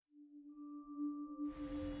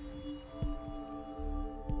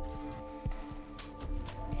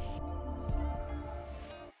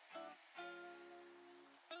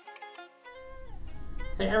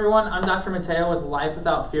Hey everyone, I'm Dr. Mateo with Life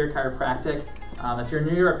Without Fear Chiropractic. If you're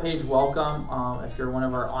new to our page, welcome. If you're one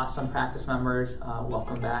of our awesome practice members,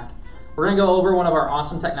 welcome back. We're going to go over one of our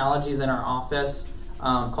awesome technologies in our office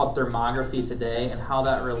called thermography today and how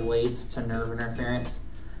that relates to nerve interference.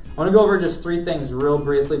 I want to go over just 3 things real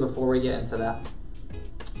briefly before we get into that.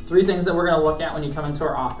 3 things that we're going to look at when you come into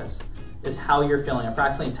our office is how you're feeling.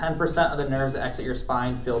 Approximately 10% of the nerves that exit your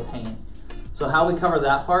spine feel pain. So how we cover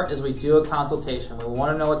that part is we do a consultation. We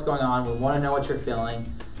want to know what's going on, we want to know what you're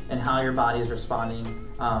feeling, and how your body is responding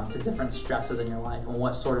to different stresses in your life, and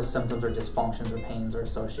what sort of symptoms or dysfunctions or pains are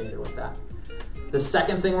associated with that. The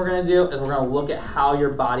second thing we're going to do is we're going to look at how your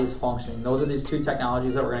body's functioning. Those are these 2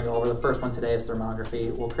 technologies that we're going to go over. The first one today is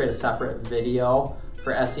thermography. We'll create a separate video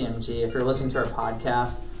for SEMG. If you're listening to our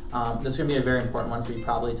podcast, this is going to be a very important one for you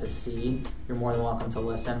probably to see. You're more than welcome to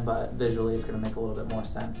listen, but visually it's going to make a little bit more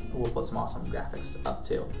sense. We'll put some awesome graphics up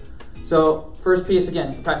too. So first piece,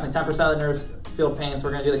 again, approximately 10% of the nerves feel pain, so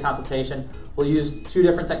we're going to do the consultation. We'll use 2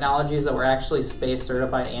 different technologies that were actually SPACE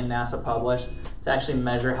certified and NASA published to actually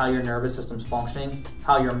measure how your nervous system's functioning,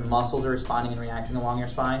 how your muscles are responding and reacting along your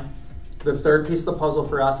spine. The third piece of the puzzle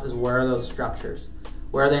for us is where are those structures?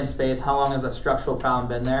 Where are they in space? How long has the structural problem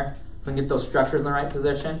been there? If we can get those structures in the right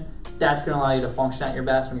position, that's going to allow you to function at your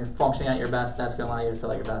best. When you're functioning at your best, that's going to allow you to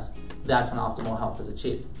feel at your best. That's when optimal health is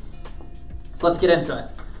achieved. So let's get into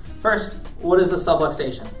it. First, what is a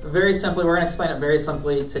subluxation? Very simply, we're going to explain it very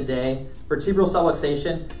simply today. Vertebral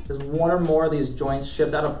subluxation is one or more of these joints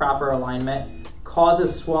shift out of proper alignment,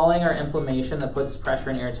 causes swelling or inflammation that puts pressure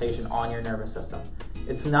and irritation on your nervous system.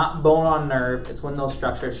 It's not bone on nerve, it's when those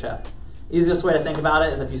structures shift. Easiest way to think about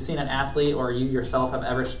it is if you've seen an athlete or you yourself have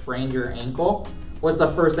ever sprained your ankle, what's the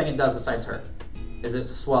first thing it does besides hurt? Is it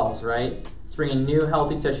swells, right? It's bringing new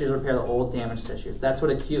healthy tissues to repair the old damaged tissues. That's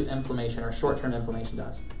what acute inflammation or short-term inflammation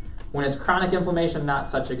does. When it's chronic inflammation, not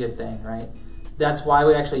such a good thing, right? That's why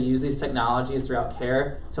we actually use these technologies throughout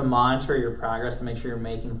care to monitor your progress, to make sure you're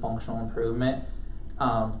making functional improvement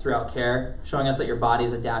throughout care, showing us that your body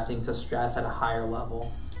is adapting to stress at a higher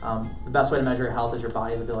level. The best way to measure your health is your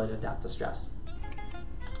body's ability to adapt to stress.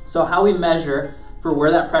 So how we measure for where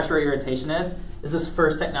that pressure or irritation is this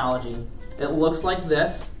first technology. It looks like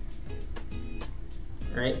this,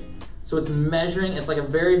 right? So it's measuring, it's like a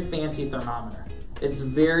very fancy thermometer. It's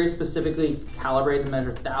very specifically calibrated to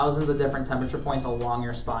measure thousands of different temperature points along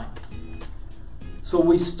your spine. So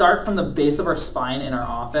we start from the base of our spine in our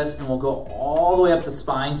office and we'll go all the way up the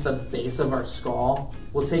spine to the base of our skull.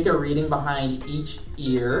 We'll take a reading behind each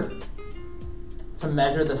ear to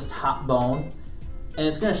measure this top bone, and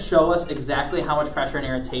it's going to show us exactly how much pressure and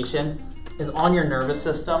irritation is on your nervous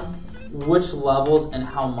system, which levels and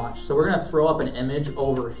how much. So we're going to throw up an image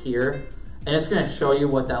over here, and it's going to show you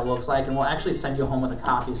what that looks like, and we'll actually send you home with a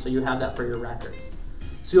copy so you have that for your records.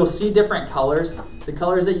 So you'll see different colors. The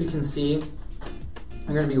colors that you can see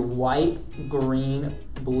are going to be white, green,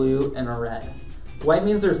 blue, and red. White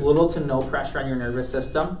means there's little to no pressure on your nervous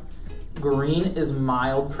system. Green is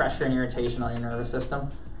mild pressure and irritation on your nervous system.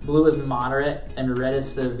 Blue is moderate, and red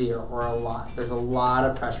is severe or a lot. There's a lot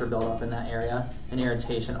of pressure buildup in that area and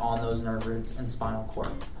irritation on those nerve roots and spinal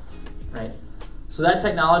cord, right? So that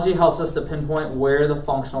technology helps us to pinpoint where the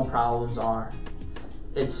functional problems are.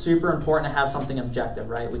 It's super important to have something objective,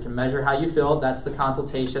 right? We can measure how you feel. That's the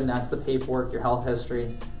consultation, that's the paperwork, your health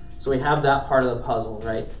history. So we have that part of the puzzle,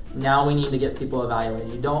 right? Now we need to get people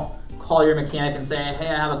evaluated. You don't call your mechanic and say, hey,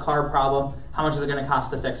 I have a car problem. How much is it going to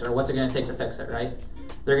cost to fix it? Or what's it going to take to fix it, right?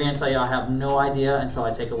 They're going to tell you, I have no idea until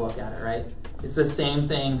I take a look at it, right? It's the same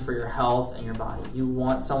thing for your health and your body. You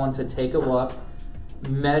want someone to take a look,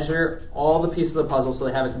 measure all the pieces of the puzzle so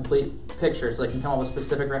they have a complete picture, so they can come up with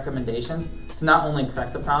specific recommendations to not only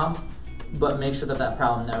correct the problem, but make sure that that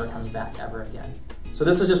problem never comes back ever again. So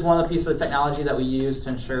this is just one of the pieces of technology that we use to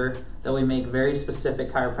ensure that we make very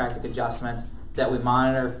specific chiropractic adjustments, that we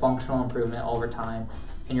monitor functional improvement over time,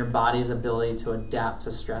 and your body's ability to adapt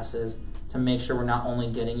to stresses, to make sure we're not only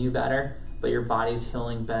getting you better, but your body's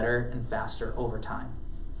healing better and faster over time.